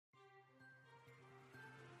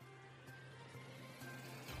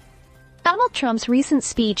Donald Trump's recent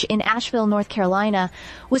speech in Asheville, North Carolina,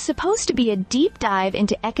 was supposed to be a deep dive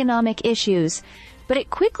into economic issues, but it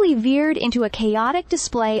quickly veered into a chaotic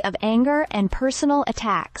display of anger and personal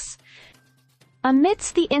attacks.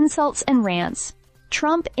 Amidst the insults and rants,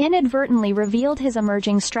 Trump inadvertently revealed his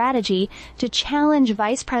emerging strategy to challenge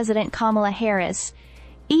Vice President Kamala Harris,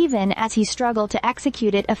 even as he struggled to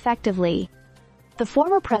execute it effectively. The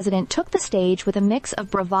former president took the stage with a mix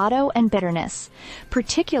of bravado and bitterness,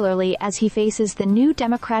 particularly as he faces the new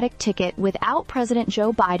Democratic ticket without President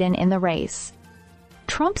Joe Biden in the race.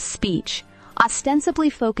 Trump's speech,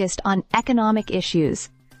 ostensibly focused on economic issues,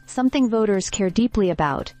 something voters care deeply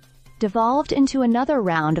about, devolved into another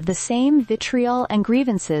round of the same vitriol and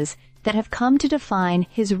grievances that have come to define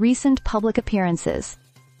his recent public appearances.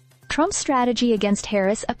 Trump's strategy against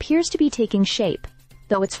Harris appears to be taking shape,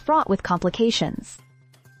 though it's fraught with complications.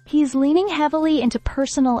 He's leaning heavily into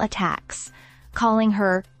personal attacks, calling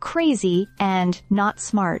her crazy and not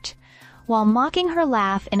smart, while mocking her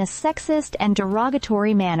laugh in a sexist and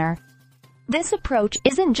derogatory manner. This approach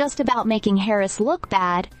isn't just about making Harris look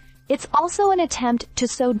bad, it's also an attempt to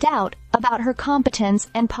sow doubt about her competence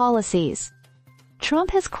and policies.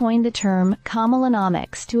 Trump has coined the term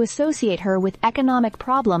Kamalanomics to associate her with economic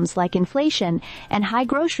problems like inflation and high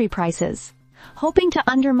grocery prices, hoping to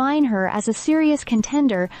undermine her as a serious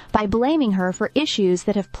contender by blaming her for issues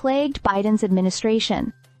that have plagued Biden's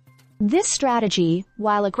administration. This strategy,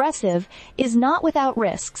 while aggressive, is not without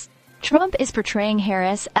risks. Trump is portraying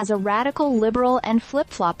Harris as a radical liberal and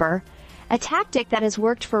flip-flopper, a tactic that has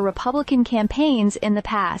worked for Republican campaigns in the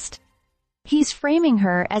past. He's framing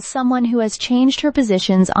her as someone who has changed her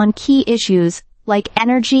positions on key issues like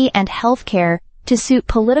energy and healthcare to suit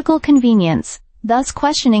political convenience, thus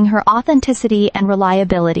questioning her authenticity and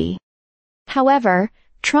reliability. However,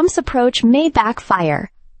 Trump's approach may backfire,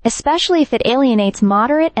 especially if it alienates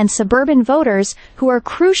moderate and suburban voters who are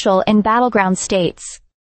crucial in battleground states.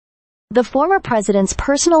 The former president's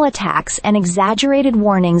personal attacks and exaggerated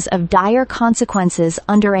warnings of dire consequences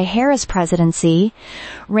under a Harris presidency,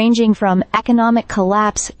 ranging from economic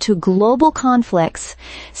collapse to global conflicts,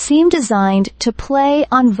 seem designed to play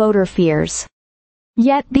on voter fears.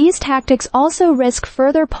 Yet these tactics also risk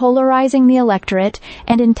further polarizing the electorate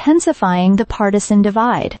and intensifying the partisan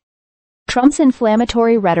divide. Trump's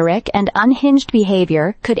inflammatory rhetoric and unhinged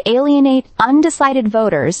behavior could alienate undecided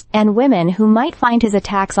voters and women who might find his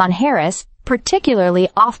attacks on Harris particularly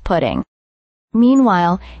off-putting.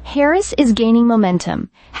 Meanwhile, Harris is gaining momentum,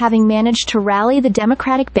 having managed to rally the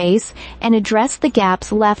Democratic base and address the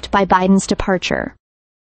gaps left by Biden's departure.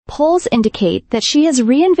 Polls indicate that she has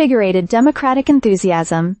reinvigorated Democratic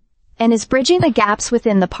enthusiasm and is bridging the gaps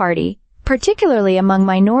within the party, particularly among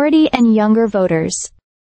minority and younger voters.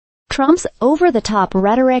 Trump's over-the-top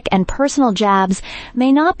rhetoric and personal jabs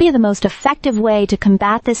may not be the most effective way to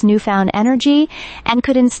combat this newfound energy and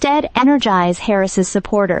could instead energize Harris's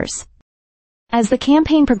supporters. As the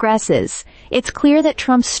campaign progresses, it's clear that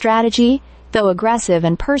Trump's strategy, though aggressive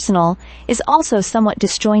and personal, is also somewhat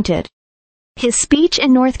disjointed. His speech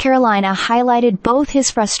in North Carolina highlighted both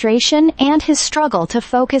his frustration and his struggle to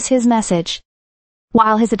focus his message.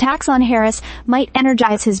 While his attacks on Harris might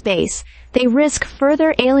energize his base, they risk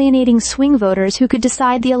further alienating swing voters who could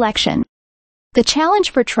decide the election. The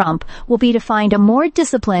challenge for Trump will be to find a more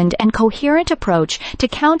disciplined and coherent approach to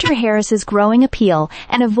counter Harris's growing appeal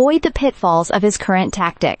and avoid the pitfalls of his current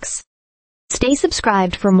tactics. Stay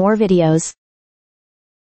subscribed for more videos.